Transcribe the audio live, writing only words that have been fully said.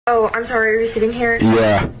Oh, I'm sorry, are you sitting here?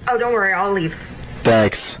 Yeah. Oh, don't worry, I'll leave.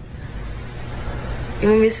 Thanks. You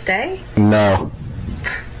want me to stay? No.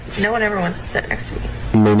 No one ever wants to sit next to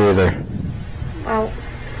me. Me neither. Well,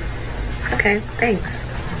 okay, thanks.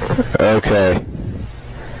 Okay.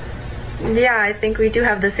 Yeah, I think we do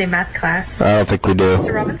have the same math class. I don't think we do.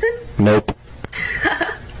 Mr. Robinson? Nope.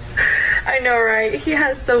 I know, right? He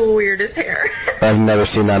has the weirdest hair. I've never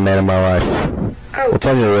seen that man in my life. Oh. What's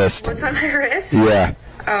on your wrist? What's on my wrist? Yeah.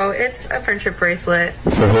 Oh, it's a friendship bracelet.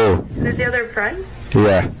 For who? There's the other friend?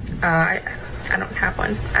 Yeah. I don't have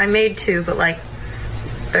one. I made two, but like,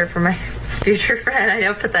 they're for my future friend. I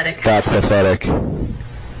know, pathetic. That's pathetic.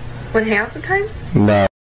 Wanna hang out sometime? No.